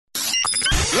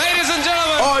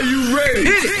ready.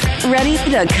 Hit it. Ready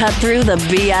to cut through the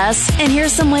BS and hear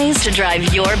some ways to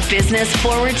drive your business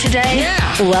forward today?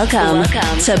 Yeah. Welcome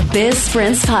to Biz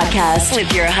Sprints Podcast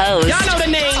with your host, Y'all know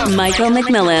the name. Michael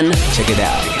McMillan. Check it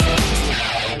out.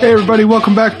 Hey everybody,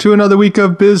 welcome back to another week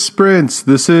of Biz Sprints.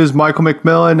 This is Michael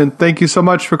McMillan, and thank you so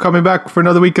much for coming back for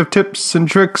another week of tips and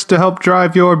tricks to help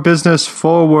drive your business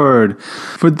forward.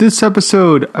 For this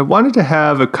episode, I wanted to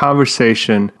have a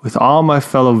conversation with all my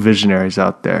fellow visionaries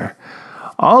out there.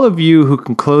 All of you who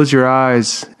can close your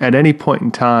eyes at any point in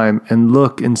time and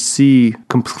look and see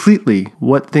completely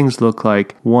what things look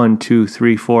like 1, 2,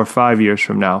 3, 4, 5 years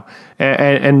from now,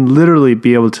 and literally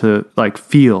be able to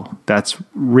feel that's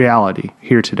reality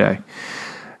here today.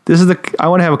 I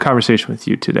want to have a conversation with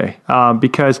you today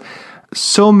because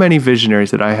so many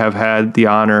visionaries that I have had the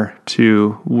honor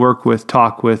to work with,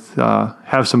 talk with,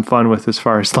 have some fun with as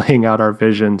far as laying out our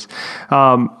visions.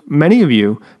 Many of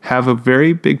you have a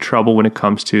very big trouble when it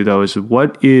comes to those.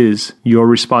 What is your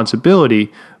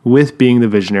responsibility with being the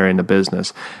visionary in the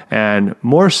business? And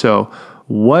more so,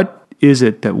 what is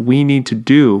it that we need to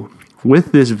do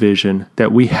with this vision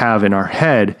that we have in our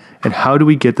head, and how do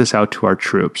we get this out to our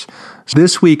troops? So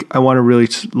this week, I want to really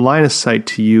line of sight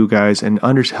to you guys and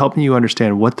helping you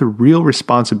understand what the real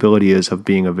responsibility is of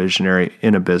being a visionary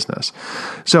in a business.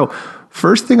 So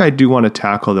first thing I do want to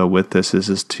tackle though with this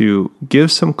is to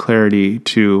give some clarity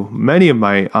to many of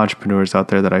my entrepreneurs out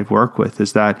there that I work with,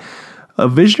 is that a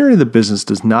visionary of the business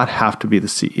does not have to be the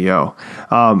CEO.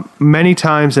 Many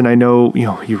times, and I know,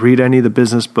 you read any of the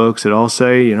business books, it all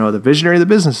say, the visionary of the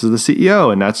business is the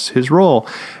CEO and that's his role.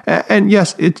 And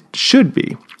yes, it should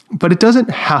be, but it doesn't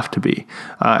have to be.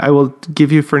 I will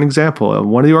give you for an example.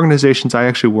 One of the organizations I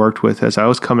actually worked with as I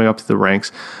was coming up to the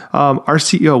ranks, our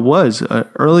CEO was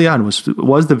early on was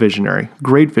the visionary,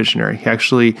 great visionary. He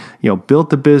actually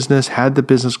built the business, had the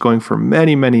business going for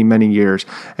many, many, many years.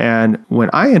 And when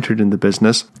I entered in the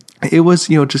business, it was,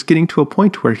 just getting to a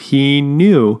point where he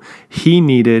knew he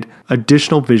needed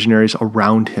additional visionaries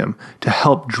around him to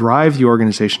help drive the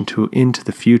organization into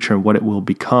the future and what it will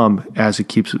become as it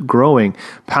keeps growing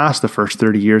past the first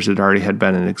 30 years it already had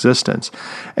been in existence.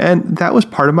 And that was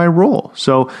part of my role.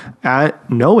 So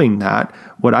knowing that,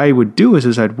 what I would do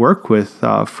is I'd work with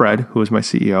Fred, who was my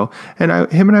CEO,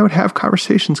 and him and I would have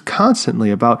conversations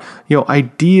constantly about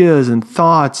ideas and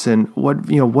thoughts and what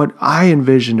I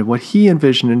envisioned and what he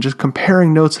envisioned, and just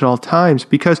comparing notes at all times,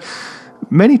 because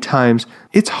many times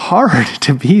it's hard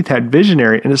to be that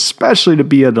visionary, and especially to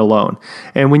be it alone.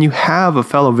 And when you have a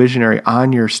fellow visionary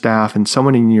on your staff and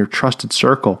someone in your trusted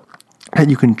circle that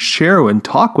you can share and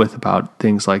talk with about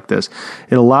things like this,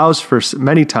 it allows for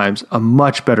many times a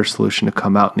much better solution to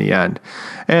come out in the end.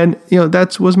 And,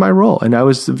 that was my role. And I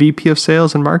was the VP of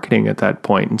sales and marketing at that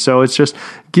point. And so it's just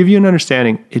give you an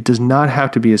understanding. It does not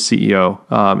have to be a CEO.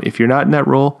 If you're not in that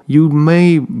role, you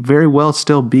may very well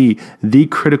still be the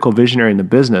critical visionary in the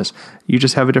business. You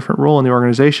just have a different role in the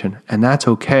organization, and that's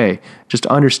okay. Just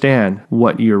understand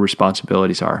what your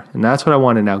responsibilities are. And that's what I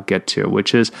want to now get to,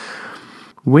 which is,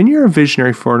 when you're a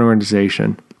visionary for an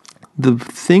organization, the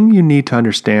thing you need to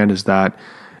understand is that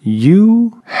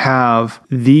you have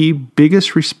the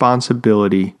biggest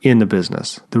responsibility in the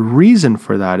business. The reason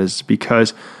for that is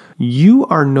because you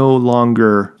are no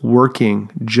longer working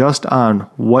just on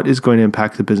what is going to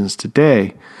impact the business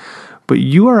today, but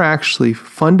you are actually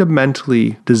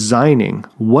fundamentally designing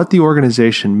what the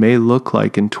organization may look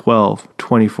like in 12,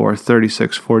 24,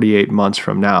 36, 48 months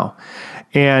from now.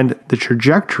 And the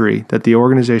trajectory that the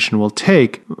organization will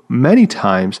take many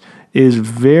times is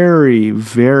very,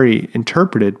 very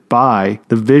interpreted by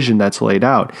the vision that's laid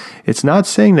out. It's not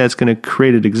saying that it's going to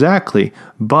create it exactly,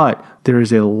 but there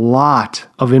is a lot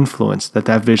of influence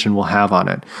that vision will have on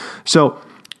it. So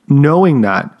knowing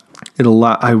that,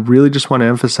 I really just want to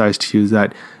emphasize to you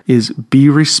that is be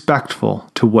respectful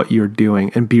to what you're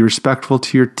doing and be respectful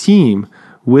to your team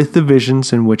with the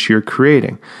visions in which you're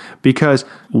creating. Because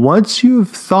once you've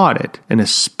thought it, and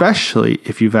especially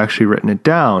if you've actually written it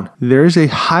down, there's a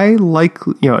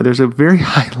very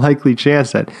high likely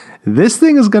chance that this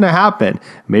thing is going to happen.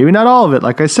 Maybe not all of it,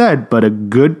 like I said, but a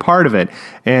good part of it.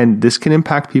 And this can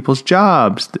impact people's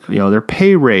jobs, their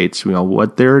pay rates,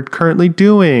 what they're currently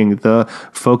doing, the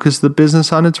focus of the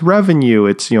business on its revenue,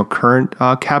 its, current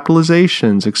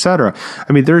capitalizations, etc.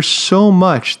 I mean, there's so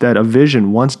much that a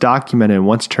vision, once documented and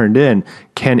once turned in,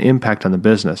 can impact on the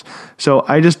business. So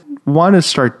I just want to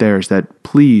start there, is that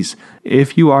please,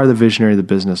 if you are the visionary of the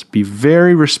business, be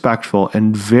very respectful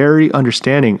and very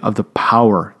understanding of the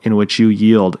power in which you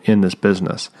yield in this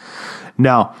business.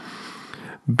 Now,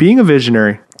 being a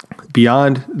visionary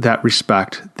beyond that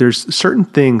respect, there's certain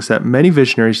things that many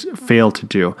visionaries fail to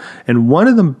do. And one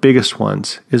of the biggest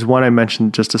ones is one I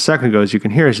mentioned just a second ago, as you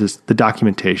can hear, is the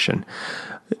documentation.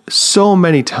 So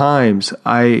many times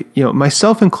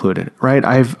myself included, right?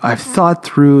 I've thought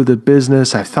through the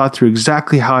business. I've thought through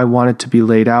exactly how I want it to be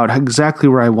laid out, exactly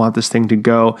where I want this thing to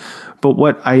go. But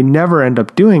what I never end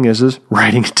up doing is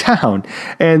writing it down.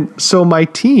 And so my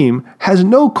team has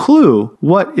no clue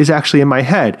what is actually in my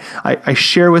head. I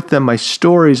share with them my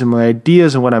stories and my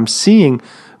ideas and what I'm seeing,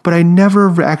 but I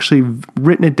never actually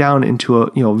written it down into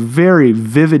a very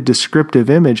vivid descriptive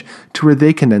image to where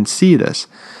they can then see this.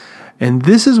 And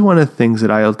this is one of the things that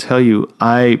I'll tell you,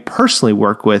 I personally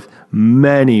work with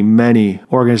many, many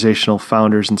organizational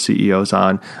founders and CEOs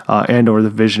on, and or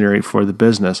the visionary for the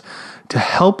business, to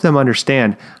help them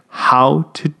understand how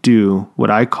to do what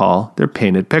I call their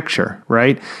painted picture,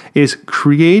 right? Is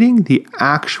creating the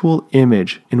actual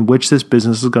image in which this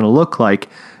business is going to look like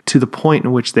to the point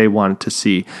in which they want it to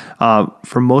see.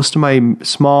 For most of my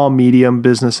small, medium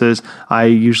businesses, I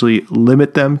usually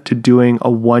limit them to doing a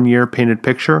 1-year painted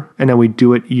picture, and then we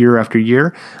do it year after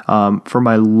year. For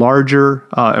my larger,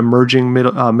 emerging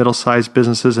middle-sized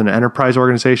businesses and enterprise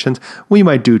organizations, we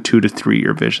might do 2 to 3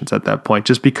 year visions at that point,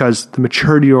 just because the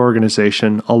maturity of the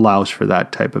organization allows for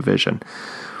that type of vision.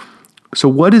 So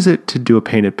what is it to do a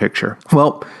painted picture?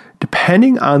 Well,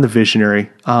 depending on the visionary,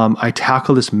 I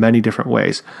tackle this many different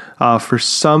ways. For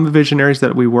some visionaries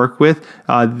that we work with,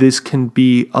 this can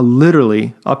be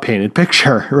literally a painted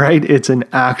picture, right? It's an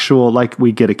actual, like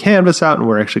we get a canvas out and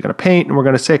we're actually going to paint and we're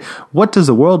going to say, what does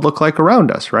the world look like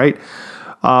around us, right?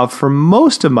 For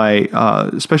most of my,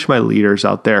 especially my leaders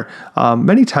out there,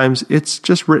 many times it's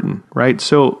just written, right?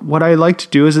 So what I like to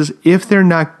do is if they're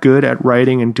not good at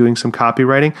writing and doing some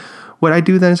copywriting, what I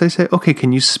do then is I say, okay,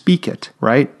 can you speak it,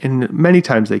 right? And many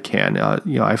times they can.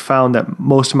 I found that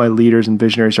most of my leaders and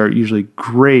visionaries are usually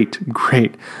great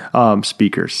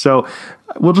speakers. So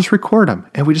we'll just record them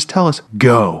and we just tell us,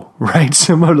 go, right?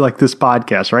 Similar to like this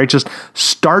podcast, right? Just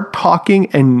start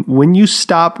talking, and when you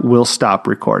stop, we'll stop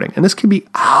recording. And this can be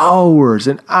hours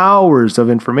and hours of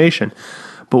information,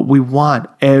 but we want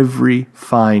every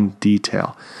fine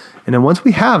detail. And then once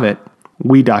we have it,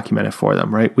 we document it for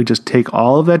them, right? We just take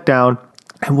all of that down.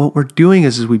 And what we're doing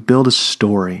is we build a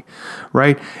story,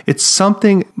 right? It's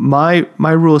something, my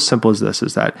rule is simple as this,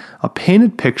 is that a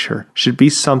painted picture should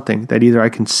be something that either I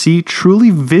can see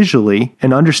truly visually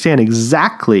and understand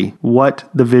exactly what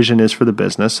the vision is for the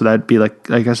business. So that'd be like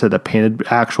I said,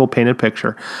 actual painted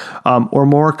picture. Or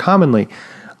more commonly,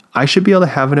 I should be able to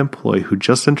have an employee who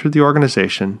just entered the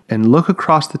organization and look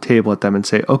across the table at them and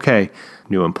say, okay,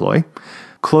 new employee,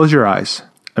 close your eyes.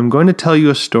 I'm going to tell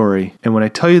you a story, and when I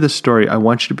tell you the story, I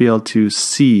want you to be able to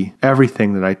see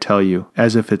everything that I tell you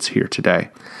as if it's here today.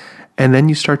 And then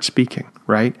you start speaking,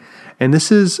 right? And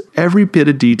this is every bit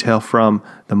of detail from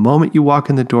the moment you walk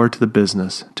in the door to the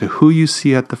business, to who you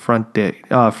see at the front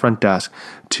desk,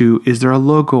 to is there a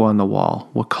logo on the wall?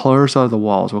 What colors are the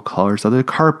walls? What colors are the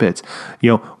carpets?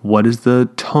 What is the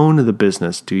tone of the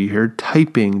business? Do you hear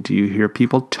typing? Do you hear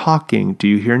people talking? Do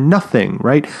you hear nothing,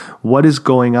 right? What is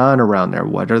going on around there?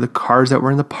 What are the cars that were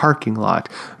in the parking lot?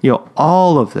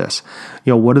 All of this.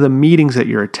 What are the meetings that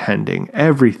you're attending?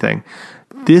 Everything.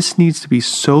 This needs to be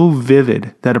so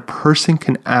vivid that a person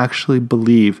can actually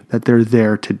believe that they're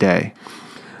there today.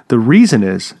 The reason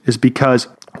is because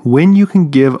when you can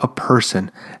give a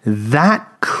person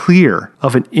that clear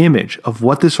of an image of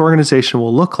what this organization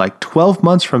will look like 12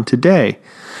 months from today,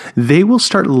 they will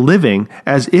start living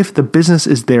as if the business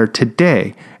is there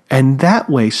today, and that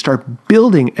way start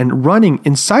building and running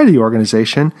inside of the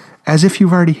organization as if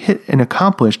you've already hit and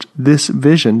accomplished this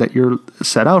vision that you're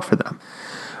set out for them.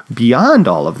 Beyond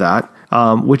all of that,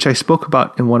 which I spoke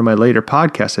about in one of my later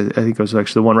podcasts, I think it was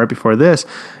actually the one right before this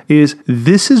is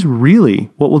really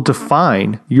what will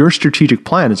define your strategic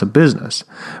plan as a business.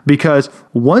 Because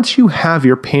once you have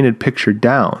your painted picture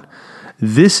down,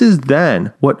 this is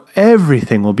then what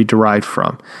everything will be derived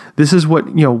from. This is what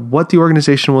the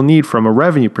organization will need from a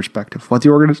revenue perspective, what the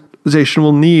organization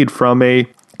will need from a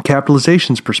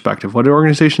capitalizations perspective, what the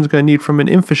organization is going to need from an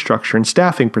infrastructure and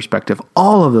staffing perspective,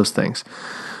 all of those things.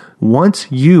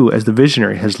 Once you, as the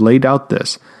visionary, has laid out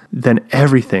this, then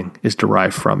everything is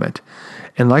derived from it.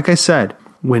 And like I said,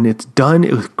 when it's done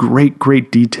with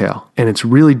great detail, and it's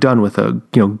really done with a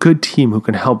good team who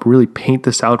can help really paint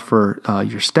this out for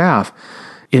your staff,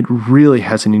 it really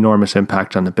has an enormous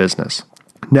impact on the business.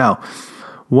 Now,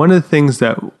 one of the things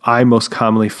that I most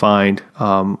commonly find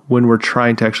when we're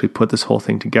trying to actually put this whole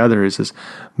thing together is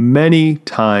many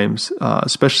times,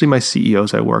 especially my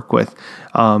CEOs I work with,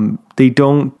 they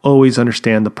don't always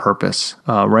understand the purpose,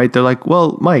 right? They're like,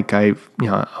 well, Mike,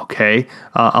 okay,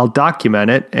 I'll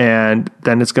document it, and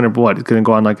then it's going to what? It's going to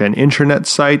go on like an intranet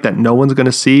site that no one's going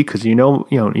to see because no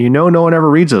one ever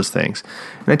reads those things.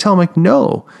 And I tell them like,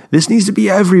 no, this needs to be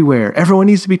everywhere. Everyone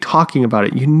needs to be talking about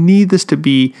it. You need this to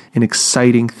be an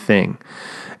exciting thing.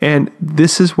 And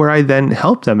this is where I then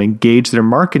help them engage their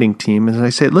marketing team. And I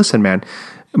say, listen, man,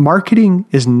 marketing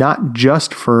is not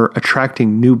just for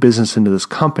attracting new business into this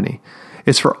company.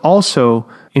 It's for also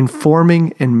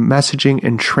informing and messaging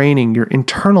and training your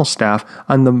internal staff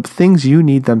on the things you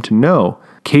need them to know.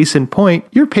 Case in point,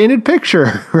 your painted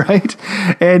picture, right?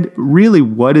 And really,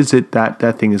 what is it that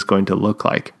thing is going to look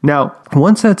like? Now,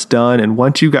 once that's done and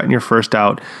once you've gotten your first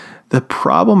out, the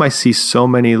problem I see so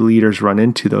many leaders run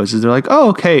into those is they're like, oh,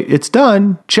 okay, it's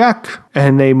done, check,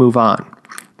 and they move on.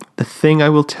 The thing I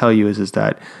will tell you is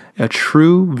that a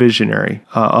true visionary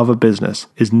of a business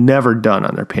is never done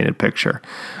on their painted picture.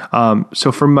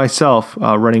 So for myself,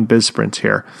 running BizSprints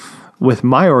here, with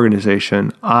my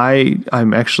organization,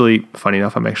 I'm actually, funny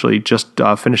enough, I'm actually just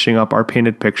finishing up our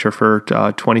painted picture for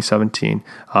 2017,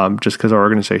 just because our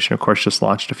organization, of course, just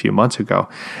launched a few months ago.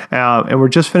 And we're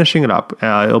just finishing it up.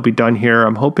 It'll be done here,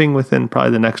 I'm hoping, within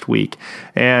probably the next week.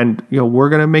 And we're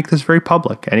going to make this very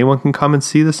public. Anyone can come and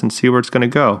see this and see where it's going to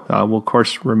go. We'll, of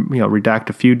course, redact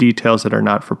a few details that are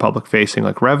not for public facing,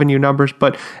 like revenue numbers,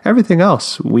 but everything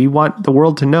else we want the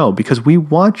world to know, because we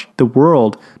want the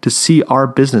world to see our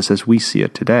business as we see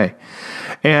it today.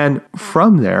 And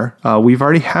from there, we've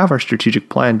already have our strategic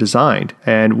plan designed,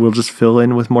 and we'll just fill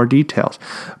in with more details.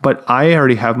 But I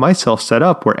already have myself set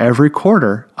up where every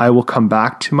quarter I will come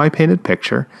back to my painted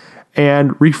picture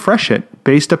and refresh it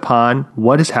based upon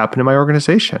what has happened in my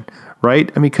organization, right?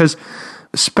 I mean, because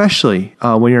especially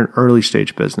when you're an early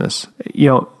stage business,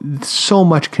 so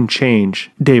much can change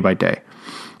day by day.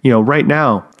 Right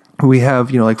now, we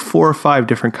have, like 4 or 5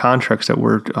 different contracts that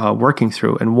we're working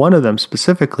through. And one of them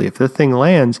specifically, if the thing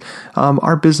lands,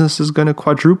 our business is going to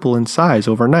quadruple in size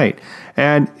overnight.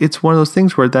 And it's one of those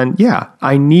things where then,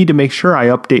 I need to make sure I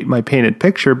update my painted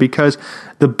picture because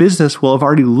the business will have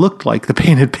already looked like the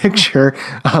painted picture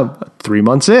 3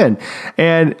 months in.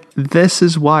 And this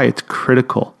is why it's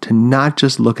critical to not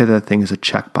just look at that thing as a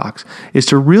checkbox, is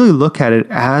to really look at it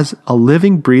as a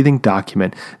living, breathing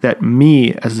document that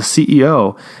me as the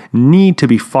CEO need to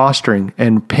be fostering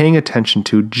and paying attention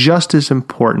to, just as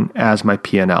important as my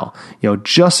P&L,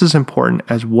 just as important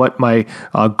as what my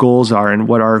goals are and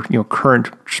what our current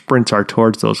sprints are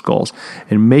towards those goals,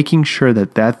 and making sure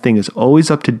that that thing is always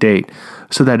up to date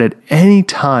so that at any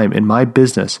time in my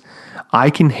business, I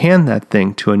can hand that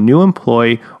thing to a new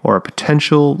employee or a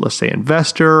potential, let's say,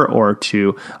 investor, or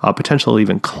to a potential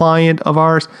even client of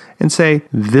ours and say,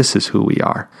 this is who we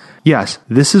are. Yes,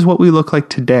 this is what we look like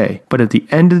today, but at the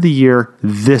end of the year,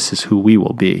 this is who we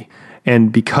will be.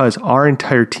 And because our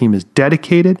entire team is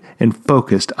dedicated and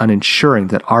focused on ensuring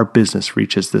that our business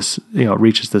reaches this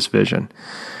vision.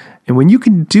 And when you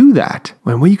can do that,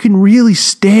 when you can really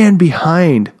stand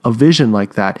behind a vision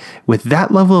like that, with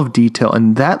that level of detail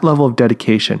and that level of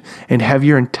dedication, and have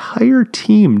your entire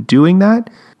team doing that,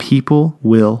 people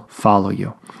will follow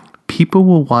you. People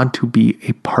will want to be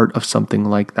a part of something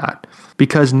like that,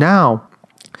 because now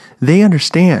they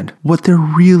understand what they're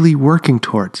really working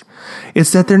towards.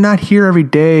 It's that they're not here every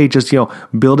day just,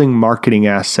 building marketing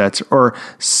assets, or,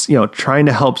 trying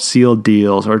to help seal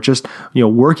deals, or just,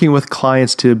 working with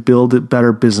clients to build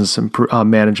better business and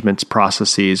management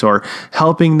processes, or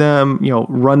helping them,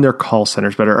 run their call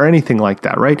centers better, or anything like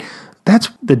that, right? That's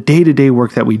the day-to-day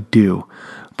work that we do.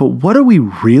 But what are we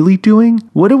really doing?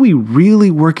 What are we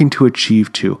really working to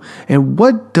achieve to? And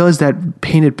what does that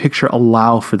painted picture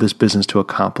allow for this business to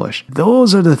accomplish?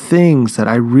 Those are the things that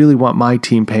I really want my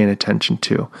team paying attention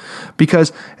to.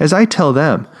 Because as I tell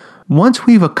them, once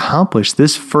we've accomplished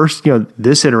this first,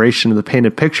 this iteration of the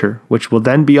painted picture, which will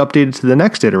then be updated to the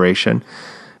next iteration,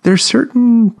 there's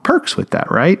certain perks with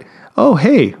that, right? Oh,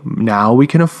 hey, now we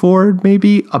can afford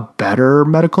maybe a better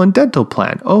medical and dental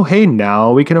plan. Oh, hey,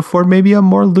 now we can afford maybe a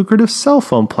more lucrative cell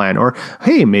phone plan. Or,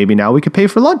 hey, maybe now we could pay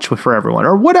for lunch for everyone,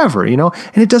 or whatever, And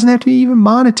it doesn't have to be even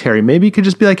monetary. Maybe it could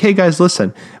just be like, hey, guys,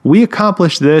 listen, we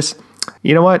accomplished this.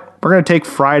 You know what? We're going to take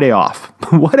Friday off.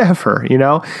 Whatever,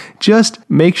 Just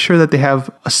make sure that they have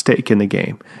a stake in the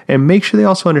game, and make sure they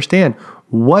also understand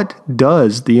what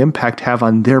does the impact have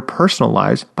on their personal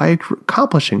lives by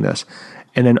accomplishing this.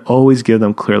 And then always give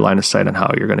them clear line of sight on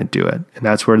how you're going to do it. And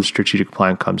that's where the strategic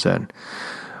plan comes in.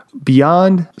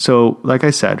 beyond, so like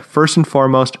I said, first and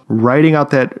foremost, writing out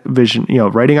that vision,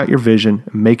 writing out your vision,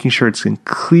 making sure it's in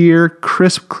clear,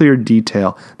 crisp, clear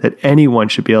detail that anyone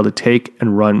should be able to take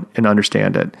and run and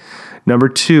understand it. Number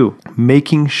 2,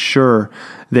 making sure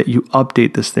that you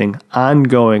update this thing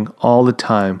ongoing all the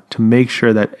time to make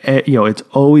sure that it's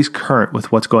always current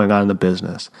with what's going on in the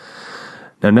business.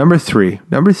 Now, number three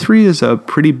is a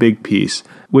pretty big piece,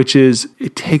 which is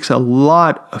it takes a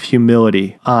lot of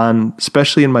humility on,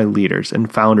 especially in my leaders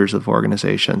and founders of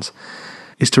organizations,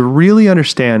 is to really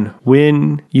understand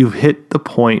when you've hit the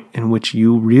point in which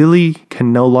you really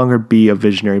can no longer be a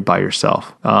visionary by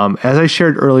yourself. As I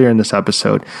shared earlier in this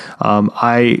episode,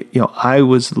 I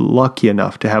was lucky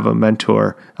enough to have a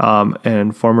mentor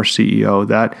and former CEO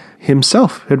that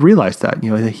himself had realized that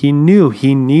he knew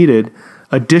he needed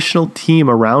additional team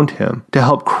around him to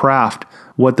help craft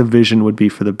what the vision would be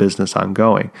for the business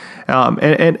ongoing.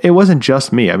 And it wasn't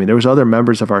just me. I mean, there was other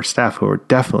members of our staff who were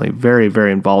definitely very,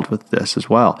 very involved with this as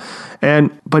well.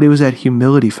 But it was that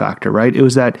humility factor, right? It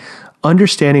was that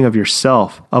understanding of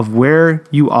yourself, of where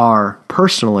you are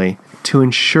personally, to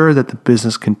ensure that the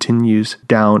business continues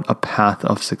down a path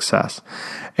of success.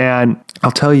 And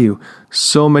I'll tell you,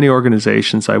 so many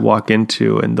organizations I walk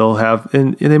into and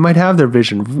they might have their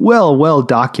vision well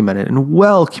documented and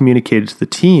well communicated to the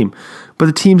team, but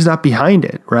the team's not behind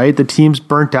it, right? The team's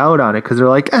burnt out on it because they're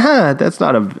like,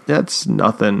 that's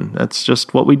nothing. That's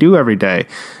just what we do every day.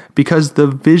 Because the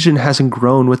vision hasn't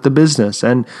grown with the business.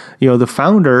 And, the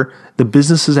founder, the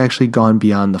business has actually gone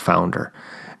beyond the founder.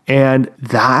 And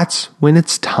that's when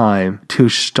it's time to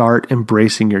start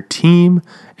embracing your team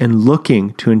and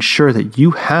looking to ensure that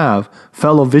you have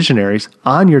fellow visionaries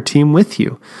on your team with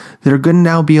you that are going to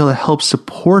now be able to help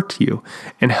support you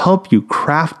and help you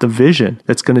craft the vision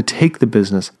that's going to take the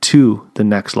business to the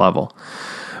next level.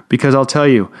 Because I'll tell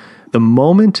you, the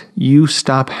moment you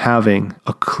stop having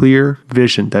a clear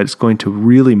vision that is going to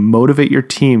really motivate your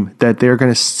team, that they're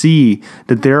going to see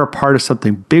that they're a part of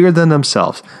something bigger than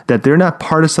themselves, that they're not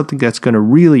part of something that's going to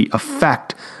really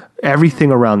affect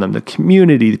everything around them, the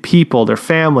community, the people, their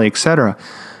family, etc.,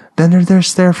 then they're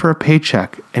just there for a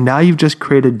paycheck. And now you've just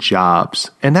created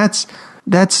jobs. And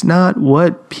that's not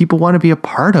what people want to be a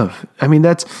part of. I mean,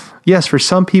 yes, for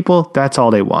some people, that's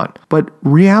all they want. But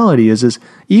reality is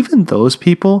even those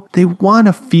people, they want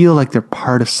to feel like they're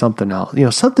part of something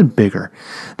else, something bigger.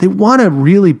 They want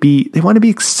to be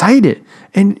excited.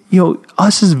 And,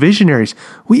 us as visionaries,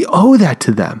 we owe that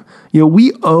to them.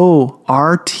 We owe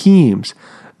our teams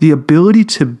the ability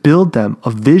to build them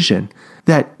a vision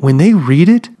that when they read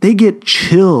it, they get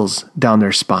chills down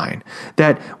their spine.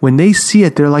 That when they see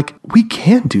it, they're like, we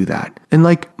can do that. And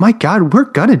like, my God, we're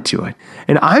going to do it.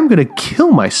 And I'm going to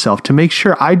kill myself to make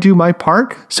sure I do my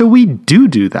part. So we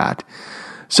do that.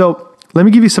 So let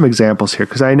me give you some examples here,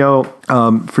 because I know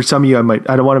for some of you,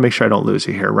 I don't want to make sure I don't lose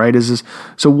you here, right?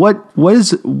 So what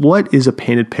is a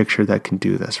painted picture that can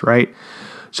do this, right?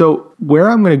 So where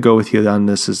I'm going to go with you on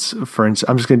this is, for instance,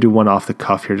 I'm just going to do one off the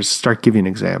cuff here, just start giving an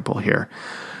example here.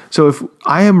 So if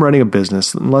I am running a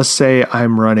business, and let's say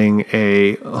I'm running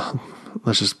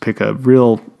let's just pick a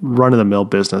real run-of-the-mill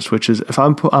business, which is if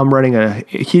I'm running a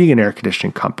heating and air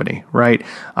conditioning company, right?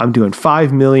 I'm doing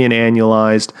 $5 million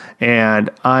annualized, and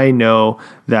I know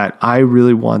that I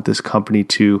really want this company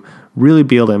to really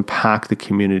be able to impact the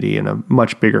community in a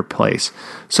much bigger place.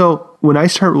 So when I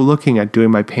start looking at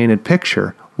doing my painted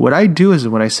picture, what I do is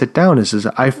when I sit down is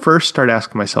I first start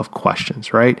asking myself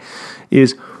questions, right?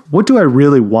 Is what do I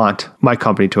really want my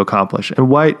company to accomplish? And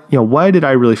why did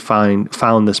I really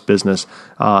found this business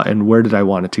and where did I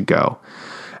want it to go?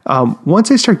 Once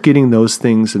I start getting those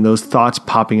things and those thoughts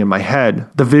popping in my head,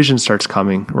 the vision starts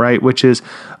coming, right? Which is,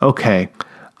 okay,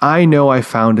 I know I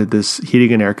founded this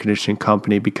heating and air conditioning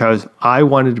company because I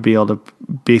wanted to be able to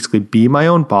basically be my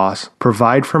own boss,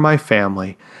 provide for my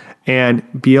family, and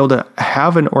be able to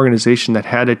have an organization that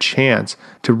had a chance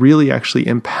to really actually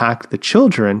impact the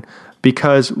children,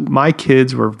 because my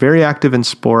kids were very active in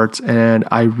sports and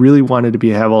I really wanted to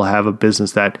be able to have a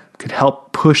business that could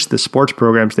help push the sports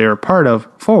programs they were a part of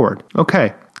forward.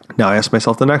 Okay, now I ask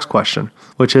myself the next question,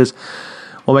 which is,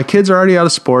 well, my kids are already out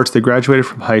of sports. They graduated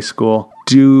from high school.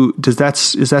 Is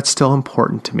that still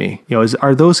important to me?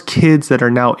 Are those kids that are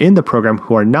now in the program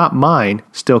who are not mine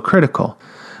still critical?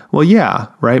 Well, yeah,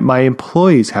 right. My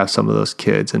employees have some of those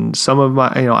kids, and some of my,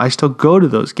 I still go to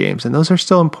those games, and those are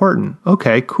still important.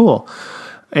 Okay, cool.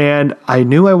 And I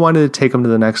knew I wanted to take them to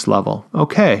the next level.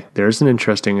 Okay, there's an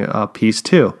interesting piece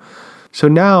too. So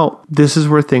now this is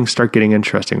where things start getting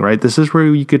interesting, right? This is where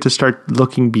you get to start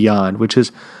looking beyond, which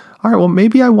is, all right, well,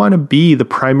 maybe I want to be the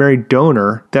primary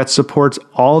donor that supports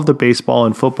all of the baseball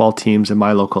and football teams in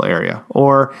my local area.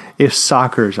 Or if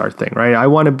soccer is our thing, right?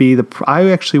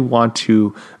 I actually want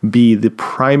to be the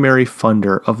primary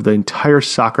funder of the entire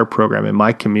soccer program in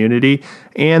my community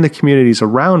and the communities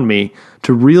around me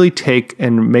to really take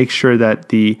and make sure that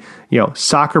the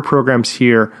soccer programs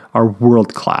here are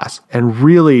world class and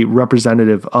really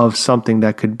representative of something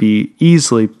that could be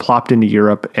easily plopped into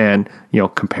Europe and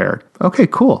compared. Okay,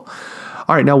 cool.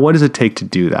 All right, now what does it take to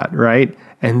do that, right?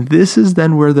 And this is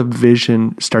then where the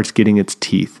vision starts getting its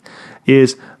teeth.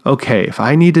 Is, okay, if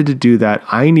I needed to do that,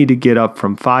 I need to get up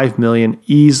from 5 million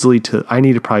easily to, I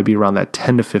need to probably be around that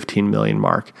 10 to 15 million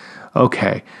mark.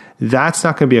 Okay, that's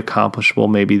not going to be accomplishable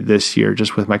maybe this year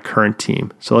just with my current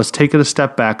team. So let's take it a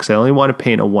step back because I only want to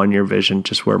paint a 1-year vision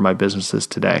just where my business is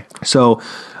today. So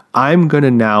I'm going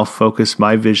to now focus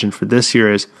my vision for this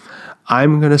year is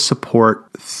I'm going to support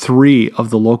 3 of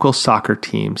the local soccer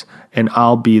teams and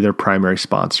I'll be their primary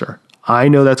sponsor. I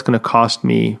know that's going to cost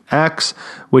me X,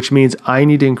 which means I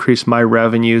need to increase my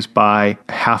revenues by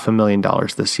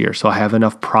 $500,000 this year. So I have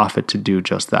enough profit to do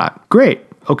just that. Great.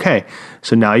 Okay.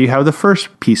 So now you have the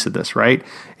first piece of this, right?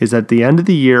 Is at the end of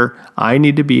the year, I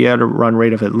need to be at a run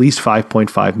rate of at least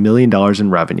 $5.5 million in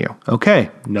revenue.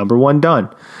 Okay. Number 1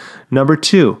 done. Number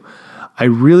 2, I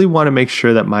really want to make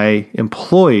sure that my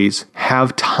employees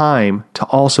have time to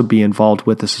also be involved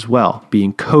with this as well,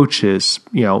 being coaches,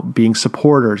 being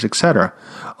supporters, etc.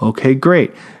 Okay,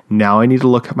 great. Now I need to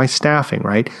look at my staffing,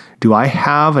 right? Do I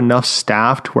have enough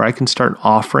staff to where I can start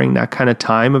offering that kind of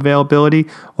time availability?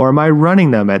 Or am I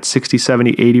running them at 60,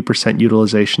 70, 80%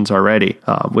 utilizations already,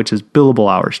 which is billable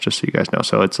hours, just so you guys know.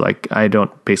 So it's like I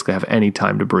don't basically have any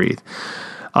time to breathe.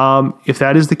 If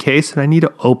that is the case, then I need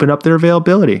to open up their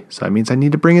availability. So that means I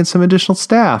need to bring in some additional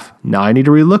staff. Now I need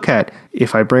to relook at,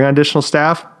 if I bring on additional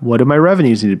staff, what do my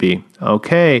revenues need to be?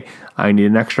 Okay, I need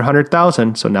an extra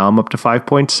 100,000. So now I'm up to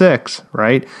 5.6,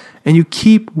 right? And you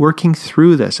keep working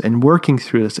through this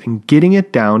and getting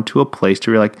it down to a place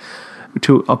to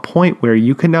to a point where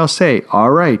you can now say,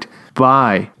 all right,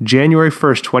 by January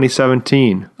 1st,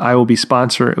 2017, I will be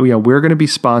sponsoring, we're going to be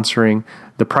sponsoring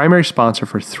the primary sponsor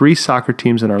for 3 soccer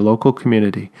teams in our local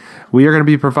community. We are going to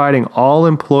be providing all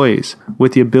employees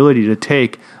with the ability to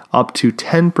take up to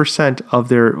 10% of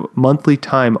their monthly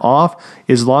time off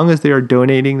as long as they are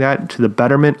donating that to the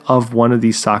betterment of one of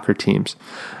these soccer teams.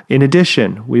 In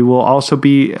addition, we will also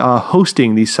be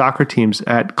hosting these soccer teams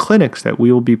at clinics that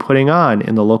we will be putting on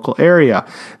in the local area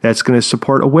that's going to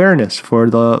support awareness for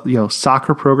the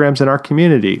soccer programs in our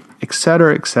community, et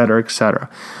cetera, et cetera, et cetera.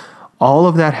 All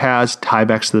of that has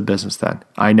tiebacks to the business then.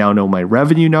 I now know my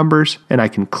revenue numbers and I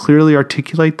can clearly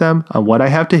articulate them on what I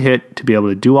have to hit to be able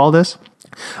to do all this.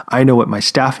 I know what my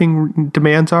staffing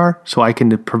demands are, so I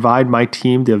can provide my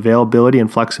team the availability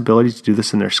and flexibility to do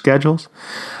this in their schedules.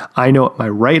 I know what my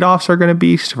write-offs are going to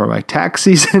be for my tax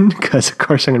season, because of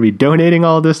course I'm going to be donating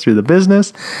all of this through the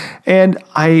business. And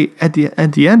at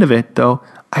the end of it, though,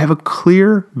 I have a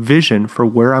clear vision for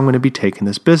where I'm going to be taking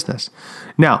this business.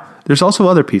 Now, there's also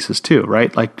other pieces too,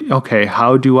 right? Like, okay,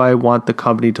 how do I want the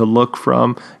company to look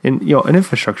from an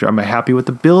infrastructure? Am I happy with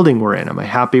the building we're in? Am I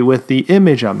happy with the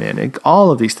image I'm in? And all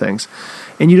of these things.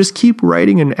 And you just keep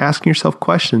writing and asking yourself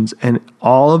questions, and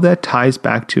all of that ties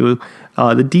back to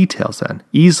the details then,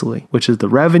 easily, which is the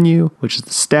revenue, which is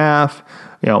the staff,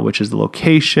 which is the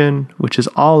location, which is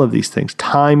all of these things,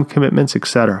 time commitments,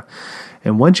 etc.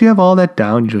 And once you have all that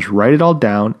down, you just write it all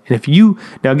down. And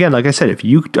now again, like I said, if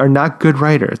you are not a good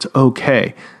writer, it's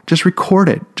okay. Just record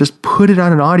it. Just put it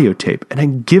on an audio tape and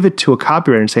then give it to a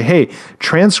copywriter and say, hey,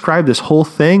 transcribe this whole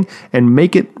thing and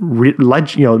make it,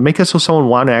 make it so someone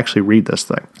want to actually read this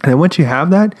thing. And then once you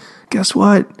have that, guess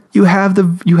what? You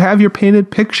have your painted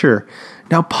picture.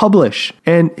 Now publish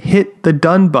and hit the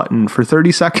done button for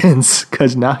 30 seconds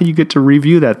because now you get to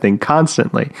review that thing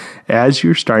constantly as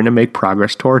you're starting to make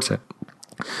progress towards it.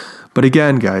 But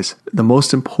again, guys, the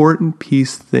most important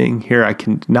thing here I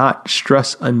cannot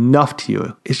stress enough to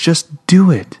you is just do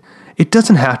it. It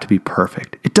doesn't have to be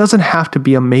perfect. It doesn't have to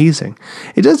be amazing.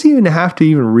 It doesn't even have to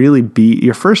even really be,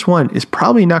 your first one is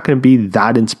probably not going to be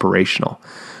that inspirational.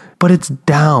 But it's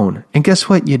down. And guess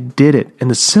what? You did it. And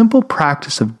the simple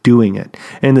practice of doing it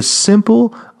and the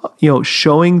simple,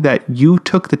 showing that you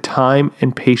took the time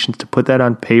and patience to put that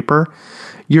on paper,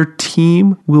 your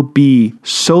team will be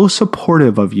so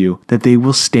supportive of you that they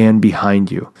will stand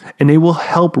behind you and they will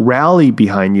help rally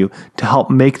behind you to help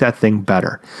make that thing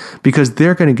better because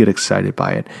they're going to get excited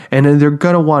by it and then they're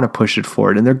going to want to push it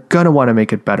forward and they're going to want to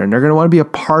make it better and they're going to want to be a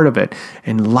part of it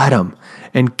and let them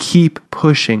and keep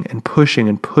pushing and pushing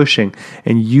and pushing,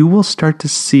 and you will start to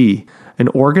see an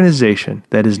organization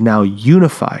that is now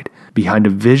unified behind a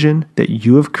vision that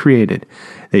you have created,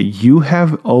 that you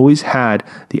have always had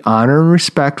the honor and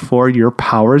respect for your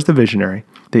power as the visionary,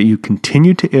 that you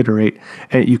continue to iterate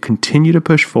and you continue to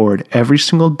push forward every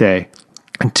single day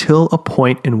until a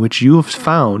point in which you have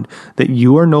found that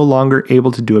you are no longer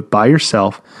able to do it by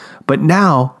yourself, but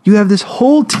now you have this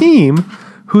whole team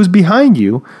who's behind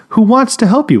you who wants to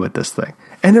help you with this thing.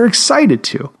 And they're excited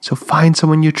to. So find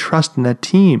someone you trust in that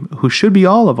team, who should be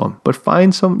all of them, but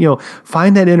find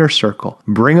that inner circle,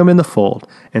 bring them in the fold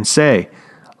and say,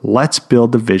 let's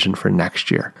build the vision for next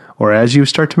year. Or as you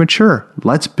start to mature,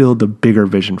 let's build the bigger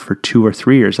vision for 2 or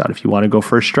 3 years out if you want to go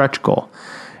for a stretch goal.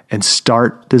 And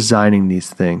start designing these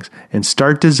things and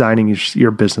start designing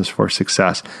your business for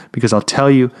success. Because I'll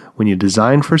tell you, when you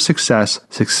design for success,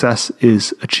 success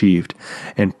is achieved.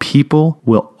 And people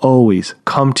will always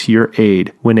come to your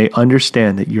aid when they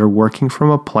understand that you're working from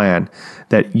a plan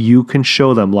that you can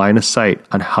show them line of sight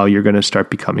on how you're going to start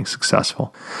becoming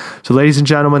successful. So ladies and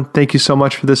gentlemen, thank you so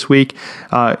much for this week.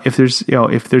 If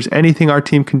there's anything our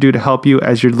team can do to help you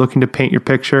as you're looking to paint your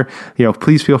picture,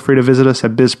 please feel free to visit us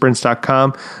at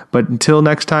bizsprints.com. But until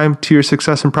next time, to your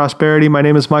success and prosperity, my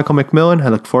name is Michael McMillan. I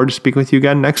look forward to speaking with you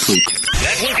again next week.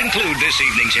 That will conclude this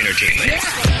evening's entertainment.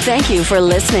 Thank you for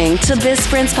listening to Biz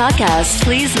Sprints Podcast.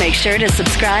 Please make sure to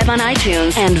subscribe on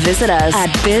iTunes and visit us at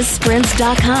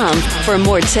bizsprints.com for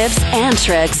more tips and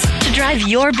tricks to drive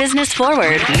your business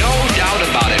forward. No doubt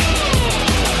about it.